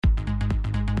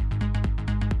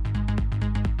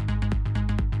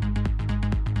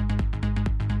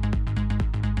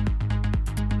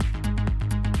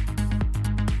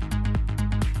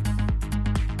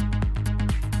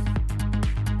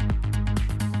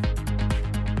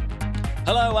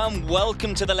Hello and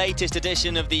welcome to the latest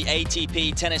edition of the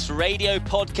ATP Tennis Radio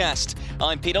Podcast.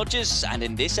 I'm Pete Odgers, and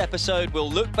in this episode we'll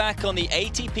look back on the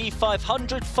ATP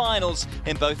 500 finals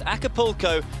in both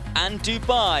Acapulco and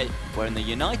Dubai, where in the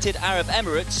United Arab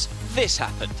Emirates this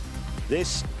happened.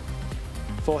 This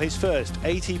for his first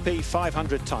ATP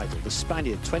 500 title. The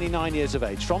Spaniard, 29 years of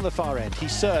age, from the far end. He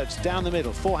serves down the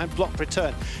middle, forehand block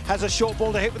return. Has a short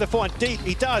ball to hit with the forehand. Deep,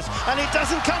 he does, and it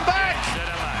doesn't come back!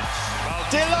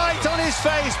 Delight on his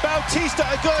face. Bautista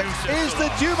Agut is the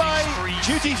Dubai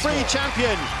duty-free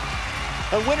champion.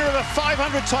 A winner of a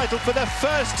 500 title for the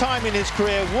first time in his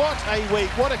career. What a week,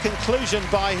 what a conclusion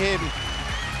by him.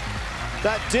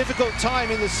 That difficult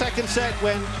time in the second set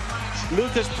when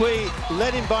Lucas Pouille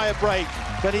led him by a break,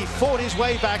 but he fought his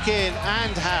way back in,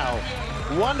 and how.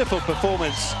 Wonderful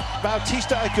performance.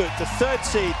 Bautista Agut, the third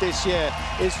seed this year,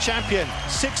 is champion.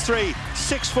 6-3,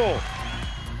 6-4.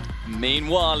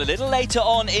 Meanwhile, a little later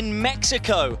on in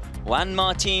Mexico, Juan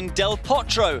Martín del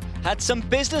Potro had some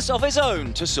business of his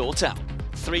own to sort out.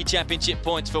 3 championship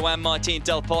points for Juan Martín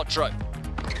del Potro.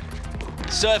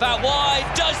 Serve out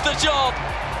wide, does the job!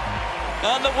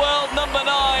 And the world number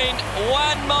 9,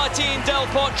 Juan Martín del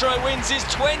Potro, wins his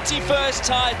 21st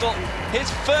title, his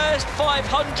first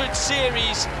 500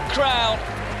 series crown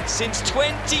since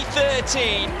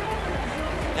 2013.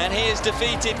 And he has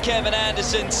defeated Kevin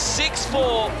Anderson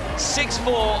 6-4,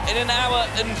 6-4 in 1 hour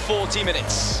and 40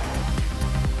 minutes.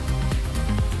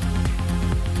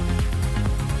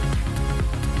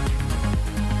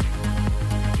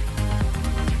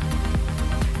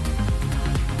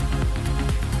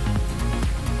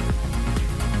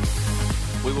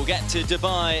 We will get to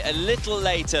Dubai a little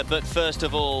later, but first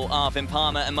of all, Arvind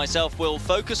Parmar and myself will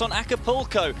focus on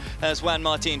Acapulco as Juan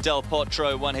Martín del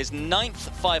Potro won his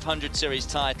 9th 500 series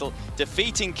title,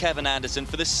 defeating Kevin Anderson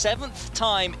for the 7th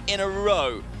time in a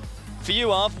row. For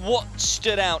you, Arv, what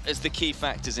stood out as the key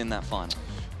factors in that final?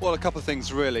 Well, a couple of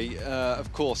things really.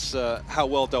 Of course, how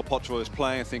well Del Potro was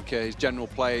playing. I think his general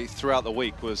play throughout the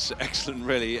week was excellent,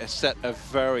 really. Set a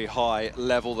very high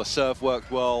level. The serve worked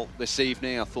well this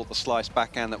evening. I thought the slice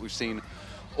backhand that we've seen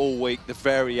all week, the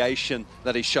variation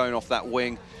that he's shown off that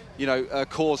wing,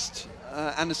 caused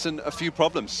Anderson a few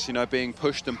problems, being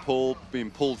pushed and pulled,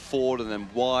 being pulled forward and then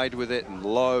wide with it and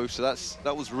low. So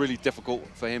that was really difficult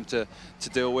for him to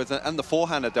deal with. And the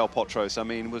forehand of Del Potro's,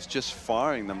 was just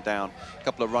firing them down. A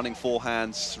couple of running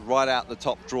forehands right out the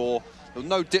top draw. There were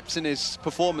no dips in his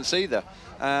performance either.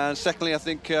 And secondly, I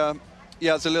think,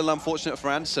 it's a little unfortunate for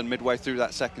Anderson midway through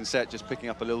that second set, just picking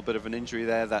up a little bit of an injury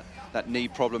there. That knee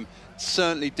problem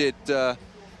certainly did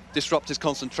disrupt his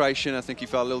concentration. I think he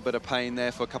felt a little bit of pain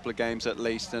there for a couple of games at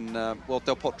least. And, well,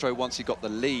 Del Potro, once he got the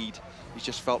lead, he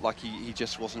just felt like he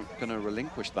just wasn't going to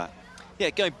relinquish that. Yeah,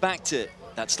 going back to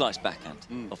that slice backhand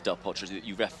of Del Potro that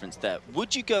you referenced there,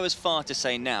 would you go as far to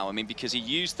say now, because he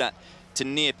used that to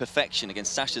near perfection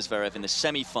against Sasha Zverev in the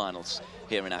semi-finals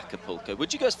here in Acapulco,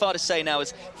 would you go as far to say now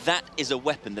as that is a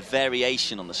weapon, the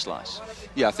variation on the slice?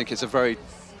 Yeah, I think it's a very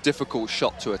difficult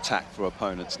shot to attack for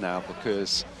opponents now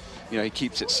because he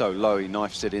keeps it so low, he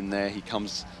knifes it in there, he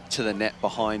comes to the net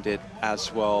behind it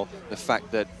as well. The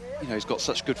fact that, he's got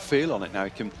such good feel on it now,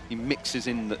 he mixes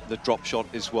in the drop shot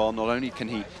as well. Not only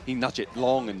can he nudge it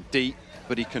long and deep,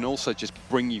 but he can also just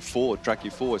bring you forward, drag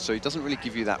you forward. So he doesn't really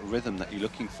give you that rhythm that you're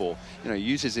looking for. He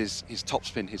uses his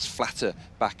topspin, his flatter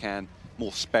backhand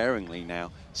more sparingly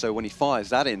now. So when he fires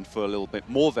that in for a little bit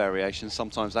more variation,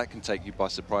 sometimes that can take you by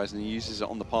surprise, and he uses it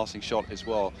on the passing shot as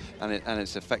well, and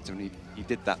it's effective, and he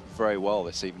did that very well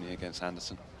this evening against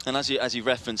Anderson. And as you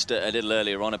referenced a little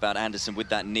earlier on about Anderson with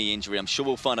that knee injury, I'm sure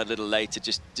we'll find out a little later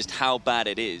just how bad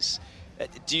it is.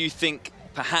 Do you think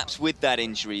perhaps with that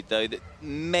injury, though, that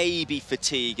maybe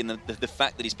fatigue and the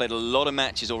fact that he's played a lot of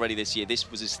matches already this year,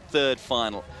 this was his 3rd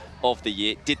final of the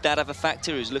year, did that have a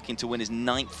factor? He was looking to win his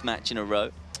 9th match in a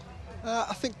row.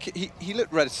 I think he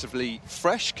looked relatively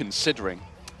fresh considering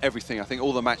everything. I think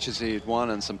all the matches he had won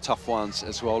and some tough ones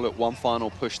as well. Look, one final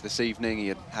push this evening.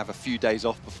 He'd have a few days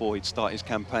off before he'd start his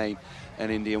campaign in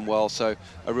Indian Wells. So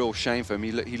a real shame for him.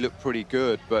 He looked pretty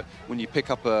good, but when you pick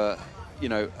up an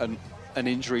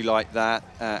injury like that,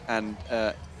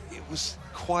 it was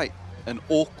quite an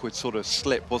awkward sort of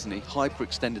slip, wasn't he?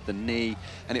 Hyperextended the knee,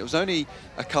 and it was only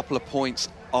a couple of points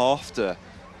after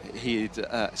he'd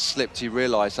slipped, he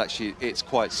realised actually it's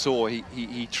quite sore.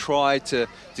 He tried to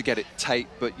get it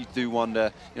taped, but you do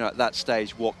wonder, you know, at that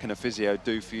stage, what can a physio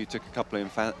do for you? Took a couple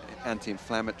of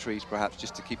anti-inflammatories, perhaps,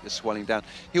 just to keep the swelling down.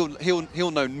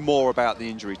 He'll know more about the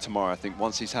injury tomorrow, I think,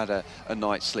 once he's had a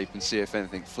night's sleep, and see if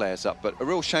anything flares up. But a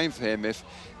real shame for him if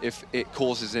it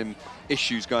causes him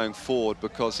issues going forward,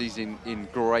 because he's in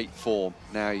great form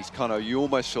now. He's kind of, you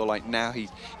almost feel like now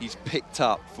he's picked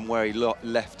up from where he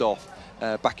left off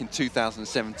back in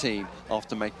 2017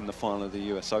 after making the final of the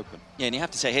US Open. Yeah, and you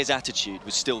have to say his attitude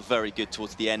was still very good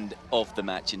towards the end of the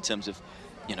match in terms of,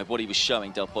 you know, what he was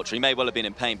showing, Del Potro. He may well have been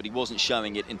in pain, but he wasn't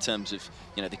showing it in terms of,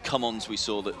 you know, the come-ons we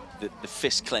saw, the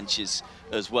fist clenches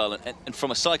as well. And from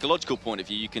a psychological point of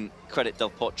view, you can credit Del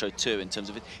Potro too in terms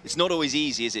of it. It's not always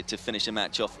easy, is it, to finish a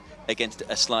match off against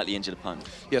a slightly injured opponent?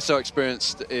 Yeah, so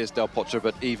experienced is Del Potro,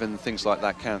 but even things like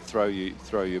that can throw you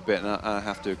a bit. And I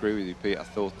have to agree with you, Pete. I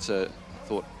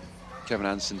thought Kevin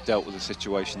Anderson dealt with the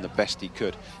situation the best he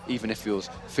could, even if he was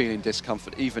feeling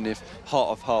discomfort, even if heart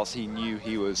of hearts he knew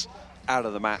he was out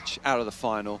of the match, out of the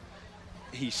final.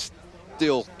 He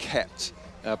still kept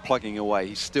plugging away.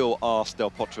 He still asked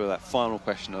Del Potro that final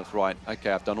question of, right,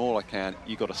 okay, I've done all I can,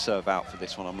 you got to serve out for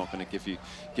this one, I'm not going to give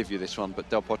you this one. But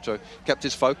Del Potro kept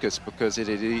his focus, because it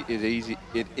is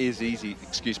easy,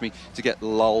 excuse me, to get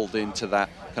lulled into that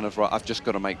kind of, right, I've just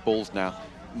got to make balls now,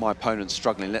 my opponent's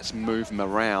struggling, let's move him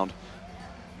around.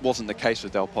 Wasn't the case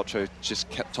with Del Potro. Just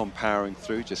kept on powering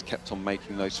through, just kept on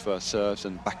making those first serves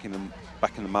and backing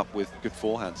them up with good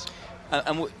forehands.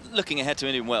 And looking ahead to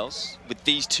Indian Wells with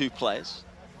these two players,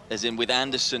 as in with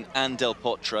Anderson and Del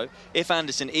Potro, if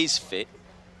Anderson is fit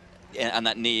and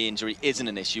that knee injury isn't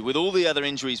an issue, with all the other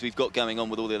injuries we've got going on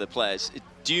with all the other players,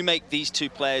 do you make these two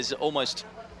players almost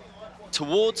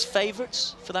towards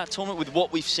favourites for that tournament with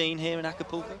what we've seen here in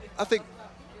Acapulco? I think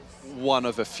one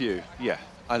of a few, yeah.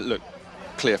 Look,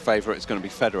 clear favourite is going to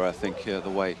be Federer, I think, the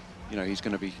way, you know, he's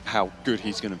going to be, how good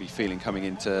he's going to be feeling coming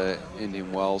into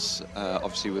Indian Wells.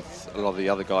 Obviously, with a lot of the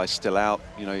other guys still out,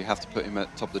 you know, you have to put him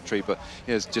at the top of the tree. But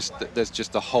you know, there's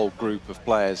just a whole group of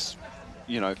players,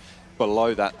 you know,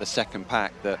 below that, the second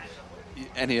pack, that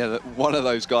any other one of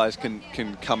those guys can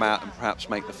come out and perhaps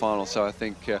make the final. So I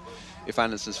think if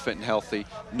Anderson's fit and healthy,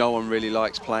 no one really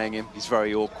likes playing him. He's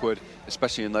very awkward,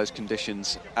 especially in those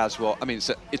conditions as well. I mean,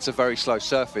 it's a very slow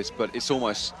surface, but it's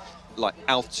almost like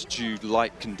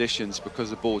altitude-like conditions, because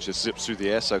the ball just zips through the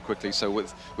air so quickly. So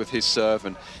with his serve,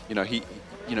 and you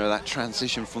know, that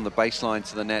transition from the baseline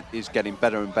to the net is getting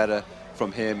better and better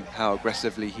from him. How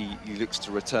aggressively he looks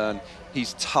to return.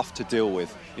 He's tough to deal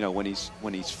with, you know, when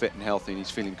he's fit and healthy and he's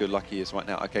feeling good like he is right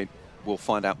now. Okay, we'll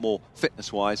find out more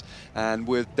fitness-wise. And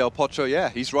with Del Potro, yeah,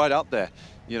 he's right up there.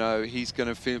 You know, he's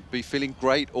going to be feeling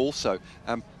great also.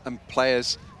 And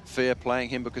players fear playing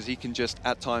him, because he can just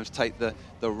at times take the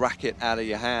racket out of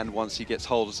your hand once he gets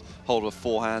hold of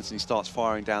forehands and he starts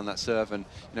firing down that serve. And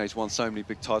you know, he's won so many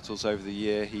big titles over the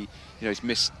year. He's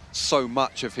missed so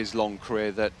much of his long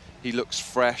career that he looks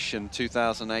fresh. And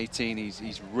 2018,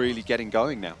 he's really getting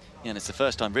going now. Yeah, and it's the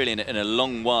first time really in a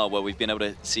long while where we've been able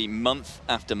to see month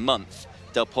after month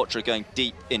Del Potro going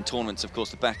deep in tournaments. Of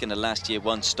course, the back end of last year,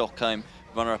 won Stockholm,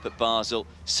 runner-up at Basel,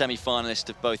 semi-finalist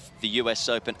of both the US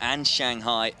Open and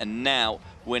Shanghai, and now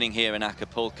winning here in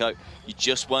Acapulco. You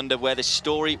just wonder where the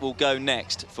story will go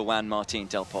next for Juan Martín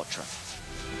Del Potro.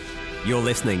 You're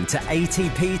listening to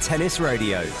ATP Tennis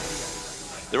Radio.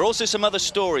 There are also some other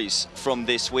stories from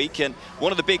this week, and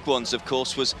one of the big ones, of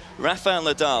course, was Rafael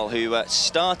Nadal, who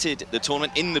started the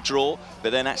tournament in the draw,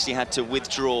 but then actually had to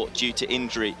withdraw due to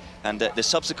injury, and the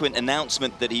subsequent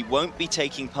announcement that he won't be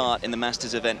taking part in the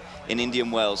Masters event in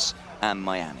Indian Wells and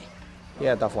Miami.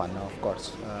 Yeah, tough one, of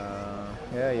course.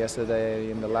 Yeah,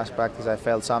 yesterday in the last practice I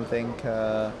felt something,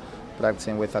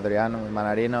 practicing with Adriano, with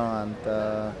Manarino, and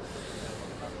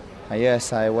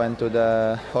yes, I went to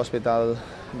the hospital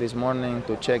this morning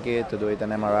to check it, to do it an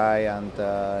MRI, and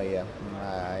yeah,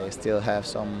 I still have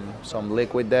some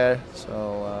liquid there,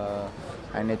 so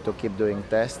I need to keep doing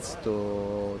tests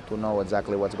to know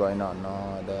exactly what's going on.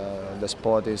 No? The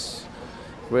sport is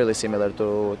really similar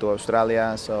to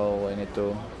Australia, so we need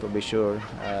to be sure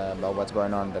about what's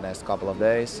going on the next couple of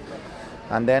days.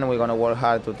 And then we're going to work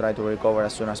hard to try to recover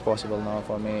as soon as possible. No,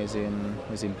 for me,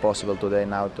 it's impossible today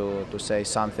now to say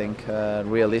something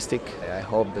realistic. I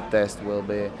hope the test will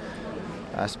be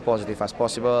as positive as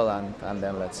possible, and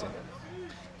then let's see.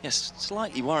 Yes,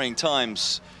 slightly worrying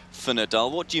times for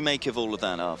Nadal. What do you make of all of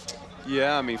that, Arv?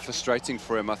 Yeah, I mean, frustrating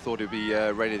for him. I thought he'd be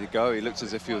ready to go. He looks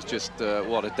as if he was just,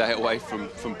 a day away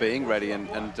from being ready, and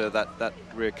that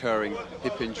reoccurring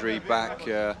hip injury back,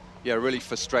 yeah, really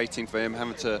frustrating for him,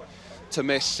 having to to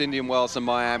miss Indian Wells and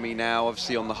Miami now.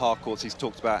 Obviously on the hard courts, he's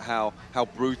talked about how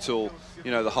brutal,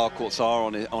 you know, the hard courts are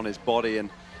on his body, and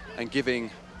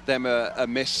giving them a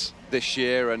miss this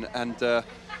year, and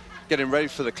getting ready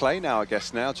for the clay now, I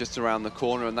guess, now just around the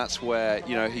corner, and that's where,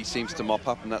 you know, he seems to mop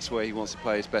up, and that's where he wants to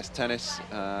play his best tennis.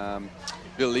 A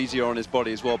little easier on his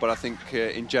body as well, but I think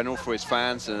in general for his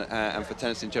fans and for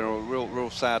tennis in general, real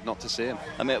sad not to see him.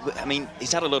 I mean,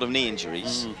 he's had a lot of knee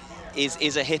injuries.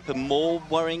 Is a hip a more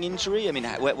worrying injury? I mean,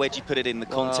 where do you put it in the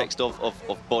context of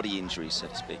body injuries, so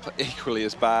to speak? Equally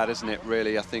as bad, isn't it,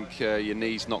 really? I think your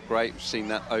knee's not great. We've seen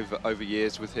that over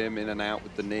years with him, in and out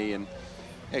with the knee, and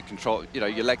control, you know,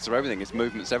 your legs are everything, it's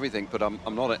movements, everything, but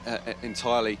I'm not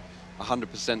entirely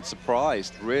 100%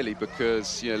 surprised, really,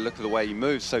 because, you know, look at the way he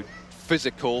moves, so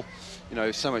physical, you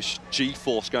know, so much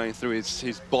G-force going through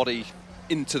his body,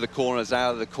 into the corners,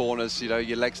 out of the corners, you know,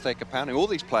 your legs take a pounding. All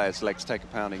these players' legs take a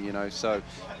pounding, you know, so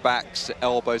backs,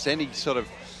 elbows, any sort of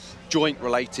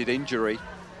joint-related injury,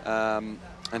 and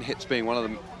hips being one of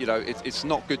them, you know, it's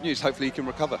not good news. Hopefully he can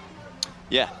recover.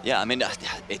 Yeah, I mean,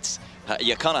 it's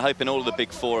you're kind of hoping all of the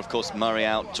big four, of course, Murray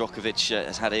out, Djokovic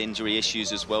has had injury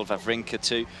issues as well, Wawrinka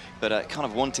too, but kind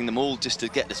of wanting them all just to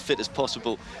get as fit as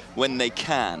possible when they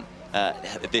can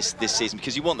this season,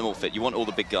 because you want them all fit, you want all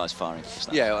the big guys firing.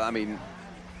 Yeah, I mean,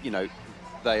 you know,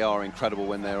 they are incredible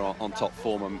when they're on top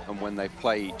form, and when they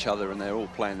play each other and they're all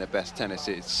playing their best tennis,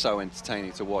 it's so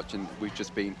entertaining to watch, and we've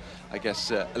just been, I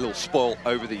guess, a little spoilt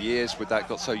over the years with that,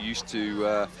 got so used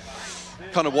to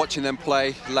kind of watching them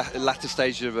play latter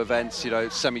stages of events, you know,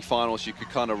 semi-finals, you could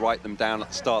kind of write them down at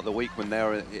the start of the week when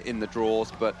they're in the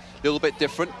draws, but a little bit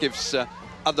different, gives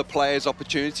other players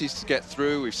opportunities to get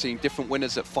through. We've seen different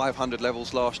winners at 500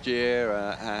 levels last year,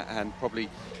 and probably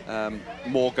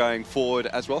more going forward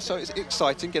as well. So it's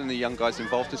exciting getting the young guys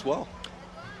involved as well.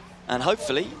 And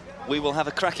hopefully we will have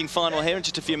a cracking final here in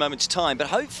just a few moments' time. But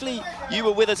hopefully you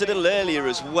were with us a little earlier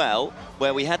as well,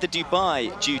 where we had the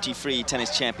Dubai Duty-Free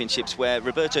Tennis Championships, where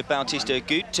Roberto Bautista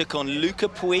Agut took on Luca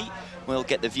Pouille. We'll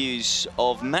get the views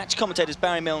of match commentators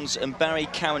Barry Milnes and Barry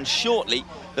Cowan shortly.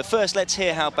 But first, let's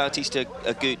hear how Bautista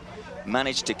Agut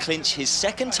managed to clinch his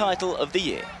second title of the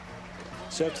year.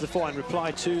 Serve to the forehand,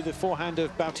 reply to the forehand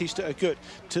of Bautista Agut.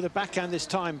 To the backhand this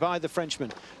time by the Frenchman,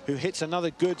 who hits another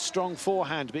good, strong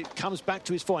forehand. But it comes back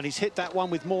to his forehand. He's hit that one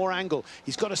with more angle.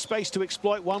 He's got a space to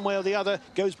exploit one way or the other.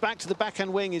 Goes back to the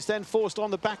backhand wing. Is then forced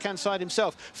on the backhand side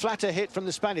himself. Flatter hit from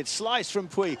the Spaniard. Slice from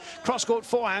Pouille. Cross-court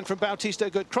forehand from Bautista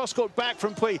Agut. Cross-court back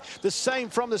from Pouille. The same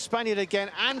from the Spaniard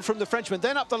again and from the Frenchman.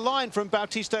 Then up the line from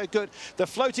Bautista Agut. The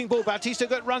floating ball. Bautista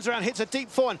Agut runs around, hits a deep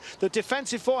forehand. The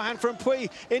defensive forehand from Pouille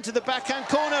into the backhand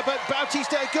corner, but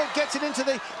Bautista Agut gets it into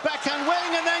the backhand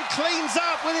wing and then cleans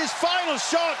up with his final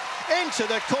shot into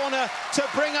the corner to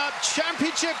bring up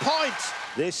championship points.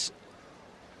 This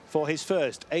for his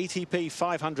first ATP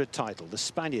 500 title. The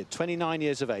Spaniard, 29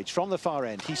 years of age, from the far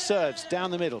end. He serves down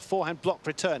the middle, forehand block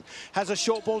return. Has a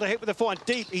short ball to hit with the forehand.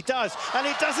 Deep, he does, and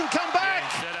it doesn't come back.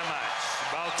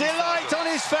 Delight on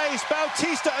his face.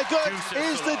 Bautista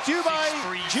Agut is the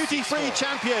Dubai Duty-Free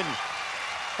champion.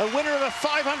 A winner of a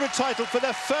 500 title for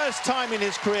the first time in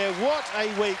his career. What a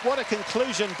week, what a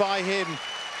conclusion by him.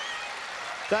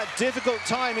 That difficult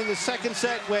time in the second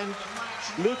set when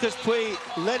Lucas Pouille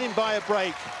led him by a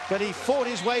break, but he fought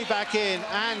his way back in,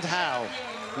 and how.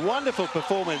 Wonderful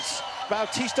performance.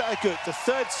 Bautista Agut, the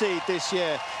third seed this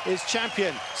year, is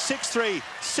champion, 6-3,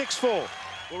 6-4.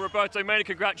 Well, Roberto, many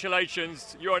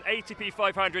congratulations. You're an ATP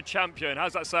 500 champion.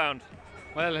 How's that sound?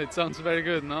 Well, it sounds very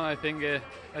good, no? I think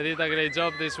I did a great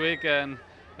job this week, and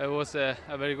it was a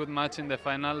very good match in the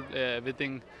final,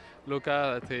 beating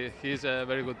Luca. He's a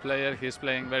very good player, he's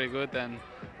playing very good, and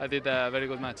I did a very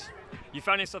good match. You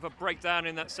found yourself a breakdown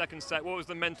in that second set. What was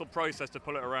the mental process to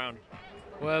pull it around?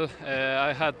 Well,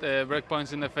 I had break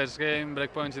points in the first game,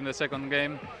 break points in the second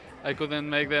game. I couldn't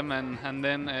make them, and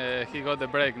then he got the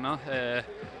break, no?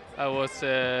 I was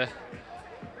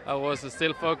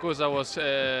still focused, I was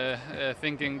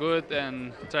thinking good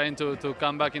and trying to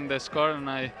come back in the score, and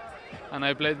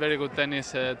I played very good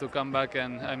tennis to come back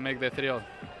and make the 3-0.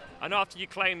 And after you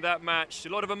claimed that match, a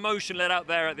lot of emotion let out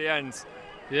there at the end.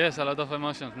 Yes, a lot of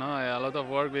emotions, no? A lot of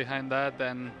work behind that,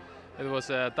 and it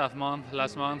was a tough month,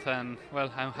 last month, and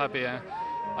well, I'm happy.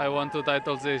 I won 2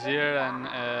 titles this year,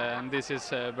 and this is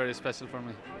very special for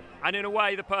me. And in a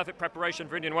way, the perfect preparation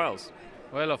for Indian Wells.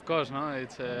 Well, of course, no.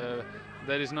 It's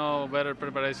there is no better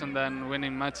preparation than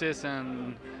winning matches,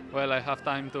 and well, I have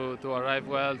time to arrive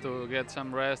well, to get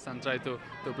some rest, and try to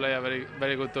play a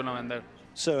very good tournament there.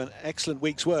 So an excellent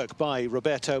week's work by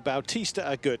Roberto Bautista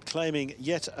Agut, claiming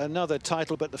yet another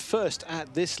title, but the first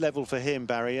at this level for him,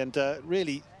 Barry, and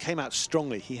really came out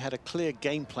strongly. He had a clear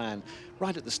game plan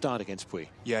right at the start against Puig.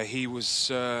 Yeah, he was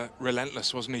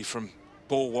relentless, wasn't he, from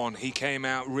ball one. He came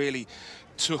out, really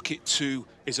took it to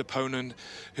his opponent,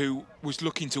 who was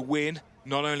looking to win,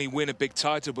 not only win a big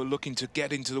title, but looking to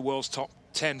get into the world's top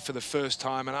 10 for the first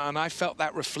time, and I felt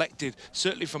that reflected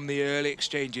certainly from the early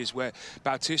exchanges where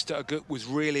Bautista Agut was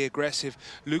really aggressive.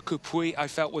 Luca Puig, I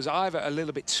felt, was either a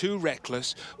little bit too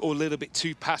reckless or a little bit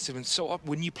too passive, and so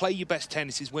when you play your best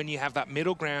tennis is when you have that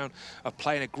middle ground of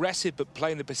playing aggressive but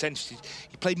playing the percentages.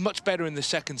 He played much better in the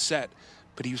second set,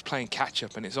 but he was playing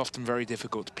catch-up, and it's often very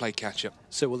difficult to play catch-up.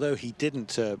 So although he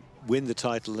didn't win the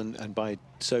title and by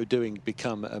so doing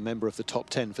become a member of the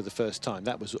top 10 for the first time,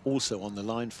 that was also on the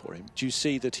line for him. Do you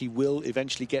see that he will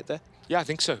eventually get there? Yeah, I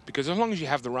think so, because as long as you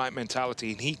have the right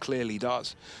mentality, and he clearly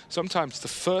does, sometimes the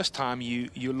first time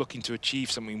you're looking to achieve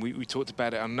something, we talked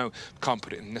about it, I know, can't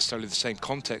put it in necessarily the same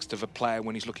context of a player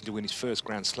when he's looking to win his first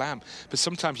Grand Slam, but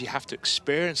sometimes you have to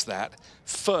experience that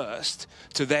first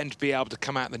to then be able to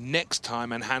come out the next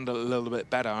time and handle it a little bit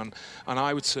better, and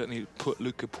I would certainly put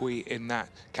Luca Puig in that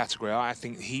category. I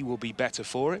think he will be better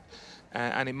for it,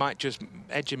 and it might just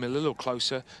edge him a little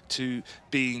closer to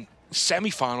being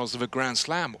semi-finals of a Grand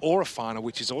Slam or a final,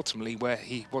 which is ultimately where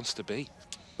he wants to be.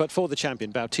 But for the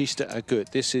champion, Bautista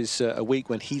Agut, this is a week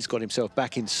when he's got himself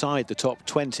back inside the top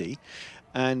 20,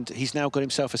 and he's now got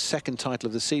himself a second title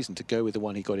of the season to go with the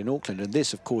one he got in Auckland. And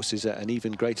this, of course, is an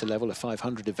even greater level, a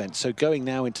 500 event. So going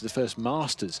now into the first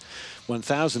Masters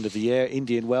 1000 of the year,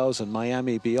 Indian Wells and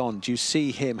Miami beyond, do you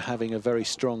see him having a very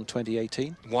strong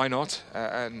 2018? Why not?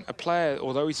 And a player,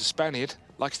 although he's a Spaniard,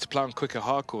 likes to play on quicker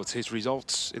hard courts. His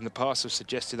results in the past have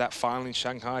suggested that. Final in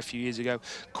Shanghai a few years ago,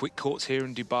 quick courts here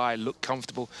in Dubai, look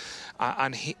comfortable.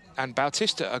 And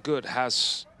Bautista Agut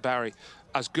has, Barry,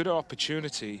 as good an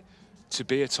opportunity to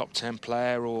be a top 10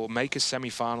 player or make a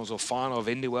semi-finals or final of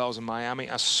Indian Wells and Miami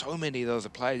as so many of the other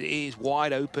players. It is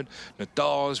wide open.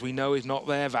 Nadal, as we know, is not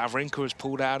there. Wawrinka has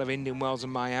pulled out of Indian Wells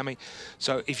and Miami.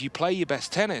 So if you play your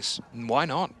best tennis, why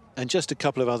not? And just a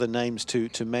couple of other names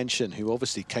to mention who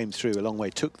obviously came through a long way,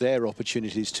 took their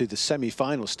opportunities to the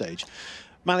semi-final stage.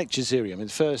 Malik Jaziri, I mean,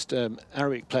 the first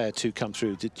Arabic player to come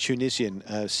through, the Tunisian,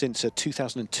 since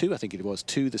 2002, I think it was,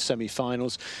 to the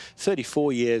semi-finals.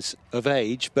 34 years of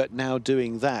age, but now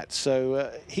doing that.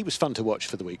 So he was fun to watch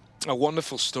for the week. A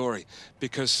wonderful story,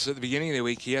 because at the beginning of the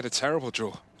week he had a terrible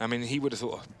draw. I mean, he would have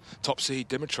thought top seed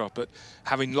Dimitrov, but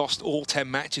having lost all 10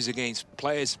 matches against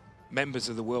players, members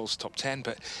of the world's top 10,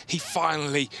 but he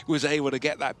finally was able to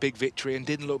get that big victory and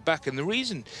didn't look back. And the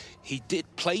reason he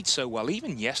played so well,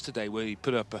 even yesterday where he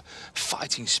put up a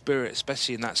fighting spirit,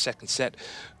 especially in that second set,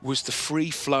 was the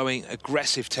free-flowing,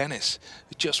 aggressive tennis.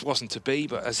 It just wasn't to be,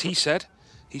 but as he said,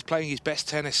 he's playing his best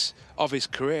tennis of his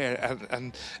career,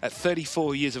 and at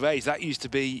 34 years of age, that used to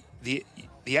be the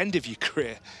end of your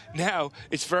career. Now,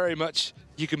 it's very much,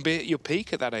 you can be at your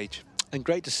peak at that age. And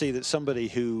great to see that somebody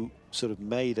who sort of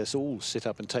made us all sit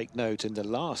up and take note in the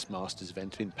last Masters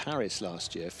event in Paris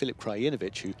last year, Filip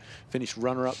Krajinovic, who finished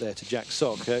runner-up there to Jack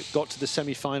Sock, got to the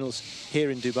semi-finals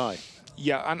here in Dubai.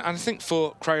 Yeah, and I think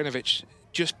for Krajinovic,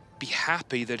 just be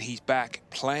happy that he's back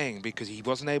playing, because he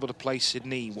wasn't able to play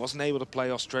Sydney, he wasn't able to play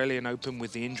Australian Open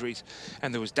with the injuries,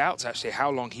 and there was doubts actually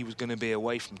how long he was going to be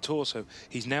away from tour. So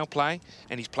he's now playing,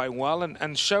 and he's playing well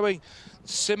and showing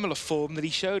similar form that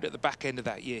he showed at the back end of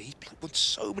that year. He won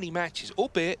so many matches,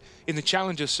 albeit in the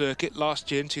Challenger circuit last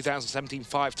year in 2017,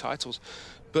 5 titles.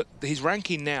 But his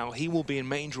ranking now, he will be in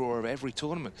main draw of every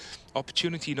tournament.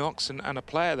 Opportunity knocks, and a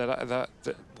player that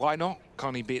why not?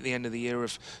 Can't he be at the end of the year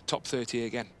of top 30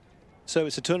 again? So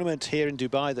it's a tournament here in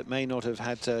Dubai that may not have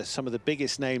had some of the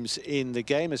biggest names in the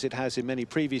game as it has in many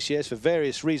previous years for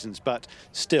various reasons, but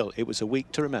still, it was a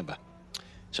week to remember.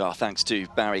 So our thanks to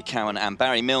Barry Cowan and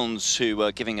Barry Milnes, who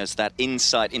were giving us that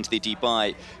insight into the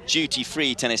Dubai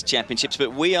duty-free tennis championships.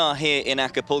 But we are here in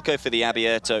Acapulco for the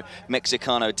Abierto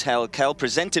Mexicano Telcel,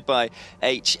 presented by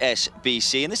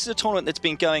HSBC. And this is a tournament that's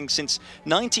been going since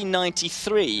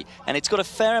 1993, and it's got a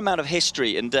fair amount of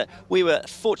history. And we were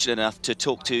fortunate enough to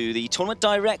talk to the tournament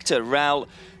director, Raul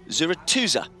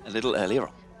Zurutuza, a little earlier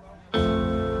on.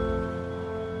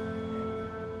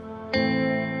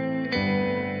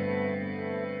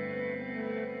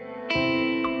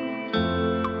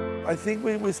 I think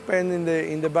we spend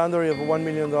in the boundary of $1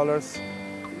 million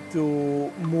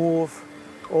to move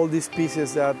all these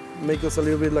pieces that make us a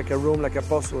little bit like a room, like a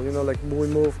puzzle. You know, like we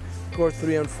move court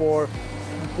 3 and 4,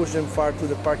 push them far to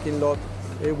the parking lot.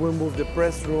 We moved the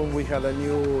press room. We had a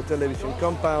new television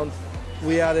compound.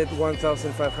 We added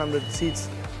 1,500 seats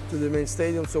to the main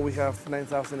stadium, so we have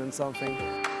 9,000 and something.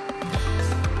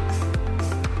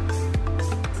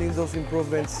 I think those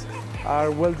improvements are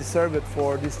well deserved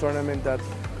for this tournament that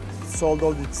sold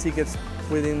all the tickets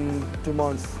within 2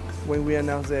 months when we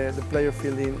announced the player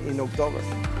field in October.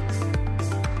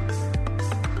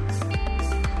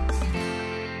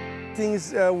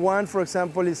 Things, one, for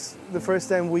example, is the first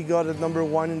time we got at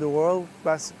 #1 in the world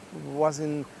was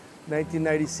in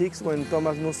 1996 when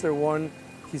Thomas Muster won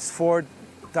his 4th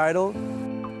title.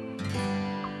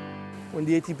 When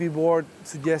the ATP board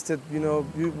suggested,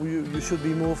 you should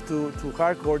be moved to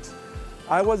hard courts,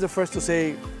 I was the first to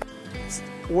say,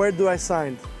 where do I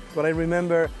sign? But I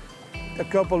remember a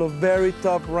couple of very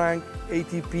top-ranked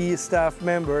ATP staff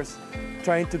members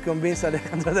trying to convince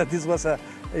Alejandro that this was a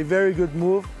very good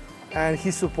move, and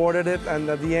he supported it, and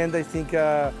at the end I think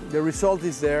the result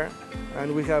is there,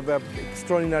 and we have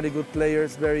extraordinarily good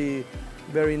players, very,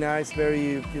 very nice,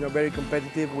 very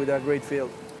competitive with a great field.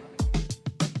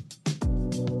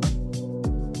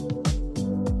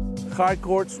 Hard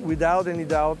courts, without any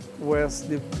doubt, was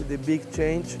the big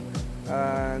change,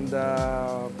 and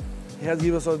it has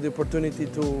given us the opportunity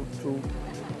to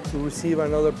receive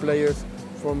another players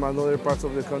from other parts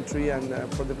of the country and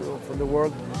from the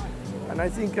world. And I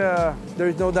think there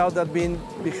is no doubt that being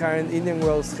behind Indian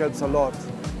Wells helps a lot.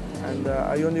 And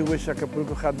I only wish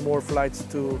Acapulco had more flights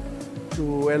to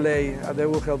LA. That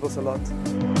will help us a lot.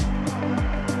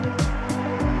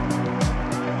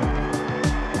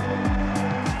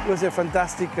 It was a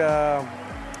fantastic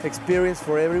experience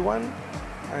for everyone,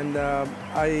 and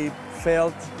I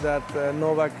felt that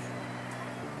Novak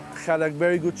had a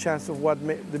very good chance of what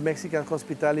the Mexican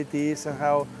hospitality is and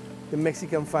how the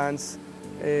Mexican fans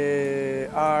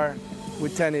are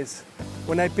with tennis.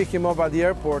 When I picked him up at the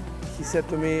airport, he said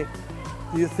to me,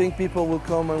 "Do you think people will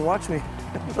come and watch me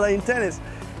playing tennis?"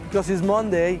 Because it's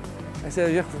Monday. I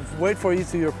said, "You have to wait for you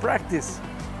to your practice."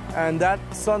 And that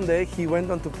Sunday, he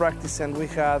went on to practice, and we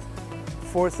had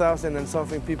 4,000 and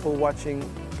something people watching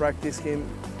practice him.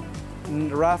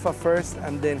 Rafa first,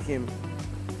 and then him.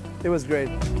 It was great.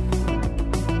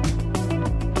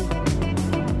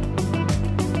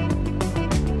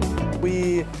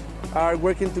 We are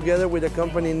working together with a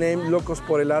company named Locos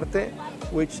por el Arte,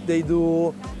 which they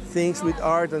do things with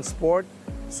art and sport.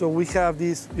 So we have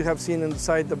these, you have seen on the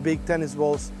side, the big tennis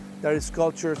balls. There is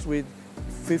sculptures with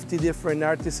 50 different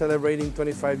artists celebrating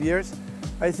 25 years.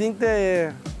 I think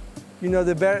the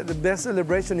best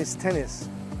celebration is tennis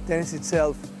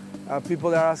itself.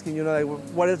 People are asking,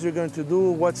 what else you're going to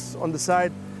do, what's on the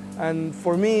side? And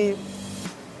for me,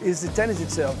 it's the tennis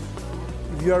itself.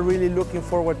 If you are really looking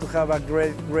forward to have a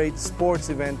great sports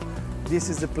event, this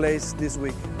is the place this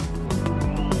week.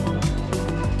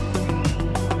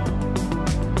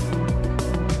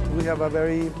 We have a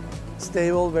very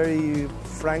stable, very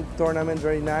frank tournament,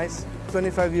 very nice.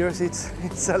 25 years, it's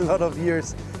a lot of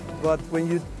years, but when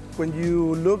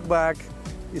you look back,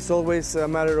 it's always a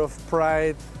matter of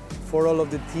pride for all of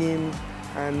the team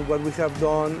and what we have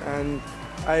done, and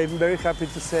I'm very happy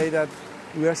to say that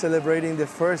we are celebrating the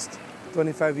first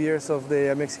 25 years of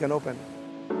the Mexican Open.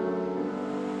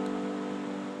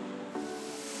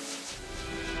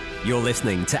 You're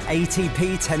listening to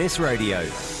ATP Tennis Radio.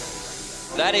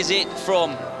 That is it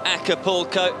from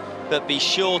Acapulco, but be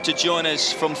sure to join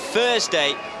us from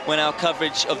Thursday when our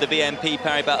coverage of the BNP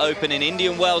Paribas Open in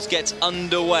Indian Wells gets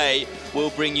underway.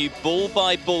 We'll bring you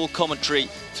ball-by-ball commentary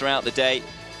throughout the day,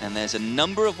 and there's a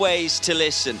number of ways to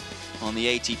listen on the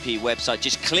ATP website.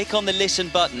 Just click on the listen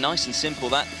button, nice and simple,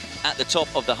 that at the top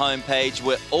of the homepage.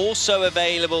 We're also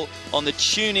available on the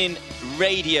TuneIn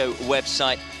Radio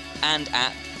website and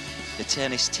app, the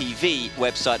Tennis TV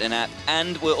website and app,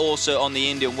 and we're also on the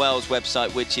Indian Wells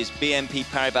website, which is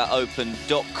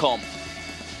bnpparibasopen.com,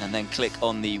 and then click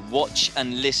on the Watch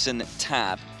and Listen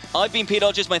tab. I've been Pete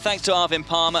Odgers, my thanks to Arvind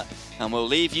Parmar, and we'll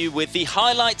leave you with the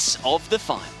highlights of the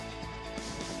final.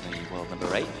 World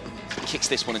number 8 kicks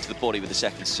this one into the body with the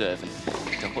second serve, and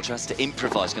Del Potro has to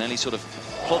improvise, can only sort of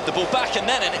plod the ball back, and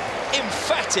then an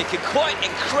emphatic and quite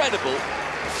incredible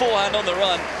forehand on the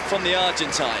run from the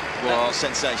Argentine. Well, that was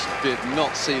sensational. Did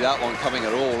not see that one coming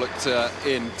at all. Looked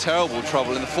in terrible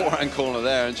trouble in the forehand corner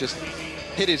there, and just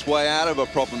hit his way out of a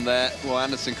problem there. Well,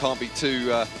 Anderson can't be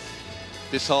too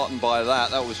disheartened by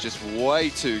that. That was just way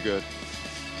too good.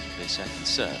 The second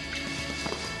serve.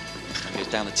 And goes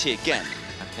down the tee again.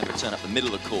 Can return up the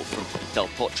middle of the court from Del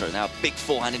Potro. Now a big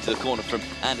forehand into the corner from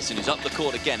Anderson, who's up the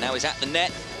court again. Now he's at the net.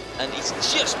 and he's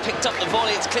just picked up the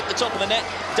volley. It's clipped the top of the net.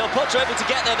 Del Potro able to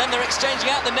get there, then they're exchanging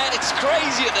out the net. It's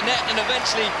crazy at the net, and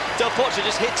eventually Del Potro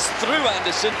just hits through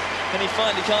Anderson, and he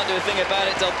finally can't do a thing about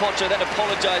it. Del Potro then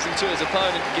apologising to his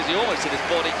opponent because he almost hit his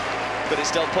body, but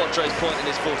it's Del Potro's point in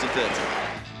his 40-30.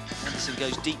 Anderson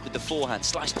goes deep with the forehand,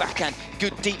 slice backhand,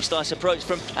 good deep slice approach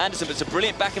from Anderson, but it's a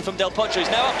brilliant backhand from Del Potro. He's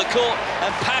now up the court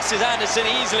and passes Anderson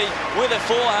easily with a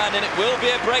forehand, and it will be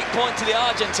a break point to the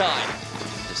Argentine.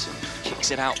 Anderson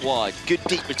kicks it out wide, good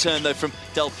deep return though from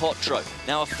Del Potro.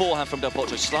 Now a forehand from Del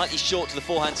Potro, slightly short to the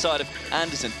forehand side of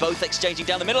Anderson, both exchanging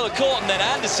down the middle of the court, and then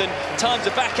Anderson times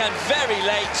the backhand very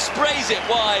late, sprays it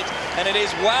wide, and it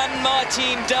is Juan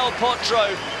Martín Del Potro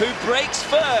who breaks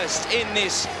first in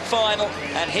this final,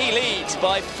 and he leads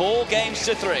by 4 games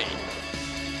to 3.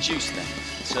 Juice then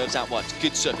serves out wide,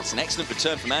 good serve. It's an excellent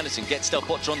return from Anderson, gets Del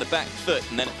Potro on the back foot,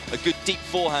 and then a good deep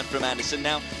forehand from Anderson.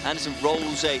 Now Anderson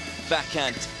rolls a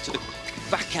backhand to the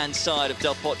backhand side of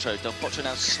Del Potro. Del Potro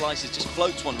now slices, just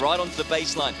floats one right onto the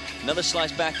baseline. Another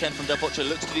slice backhand from Del Potro,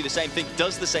 looks to do the same thing,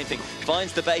 does the same thing,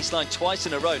 finds the baseline twice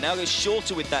in a row. Now goes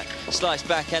shorter with that slice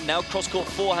backhand. Now cross-court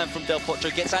forehand from Del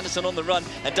Potro, gets Anderson on the run,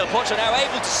 and Del Potro now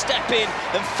able to step in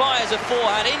and fires a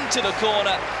forehand into the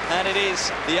corner, and it is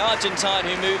the Argentine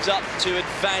who moves up to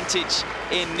advantage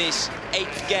in this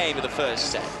 8th game of the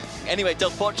first set. Anyway, Del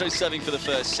Potro serving for the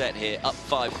first set here, up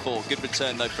 5-4. Good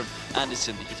return, though, from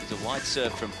Anderson. It was a wide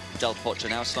serve from Del Potro.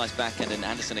 Now slice backhand, and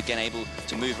Anderson again able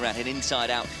to move around, hit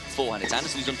inside-out forehand. It's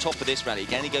Anderson who's on top of this rally.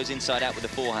 Again, he goes inside-out with the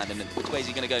forehand, and then which way is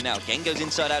he going to go now? Again, goes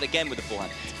inside-out again with the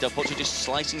forehand. Del Potro just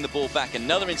slicing the ball back.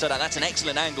 Another inside-out. That's an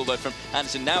excellent angle, though, from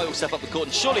Anderson. Now he'll step up the court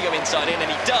and surely go inside-in,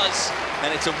 and he does.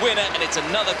 And it's a winner, and it's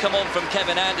another come-on from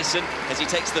Kevin Anderson as he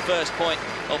takes the first point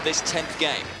of this 10th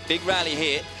game. Big rally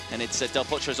here. And it's Del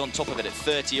Potro's on top of it at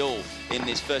 30-all in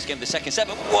this first game of the second set.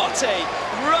 But what a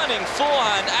running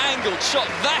forehand angled shot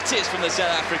that is from the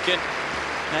South African.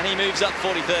 And he moves up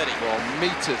 40-30. Well,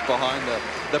 metres behind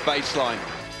the baseline.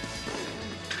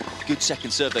 Good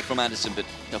second serve though from Anderson, but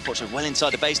Del Potro well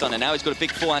inside the baseline, and now he's got a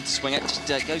big forehand to swing at.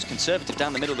 Just goes conservative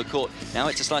down the middle of the court. Now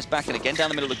it's a slice back, and again down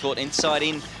the middle of the court, inside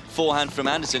in forehand from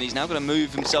Anderson. He's now going to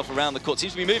move himself around the court.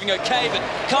 Seems to be moving okay, but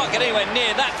can't get anywhere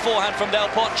near that forehand from Del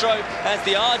Potro as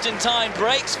the Argentine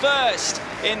breaks first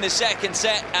in the second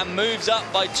set and moves up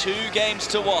by 2 games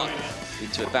to 1.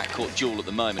 Into a backcourt duel at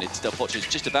the moment. It's Del Potro who's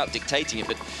just about dictating it,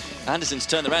 but Anderson's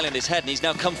turned the rally on his head and he's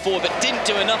now come forward but didn't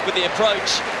do enough with the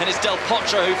approach, and it's Del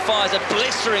Potro who fires a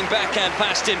blistering backhand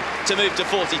past him to move to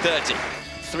 40-30.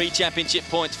 3 championship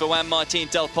points for Juan Martín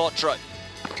Del Potro.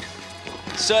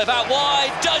 Serve out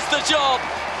wide, does the job,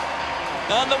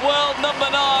 and the world number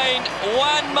 9,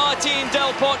 Juan Martín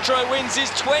Del Potro, wins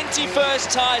his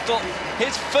 21st title,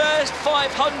 his first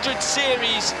 500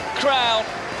 series crown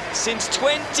since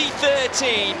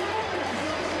 2013,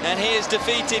 and he has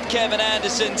defeated Kevin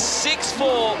Anderson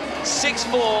 6-4,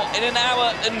 6-4 in 1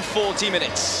 hour and 40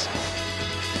 minutes.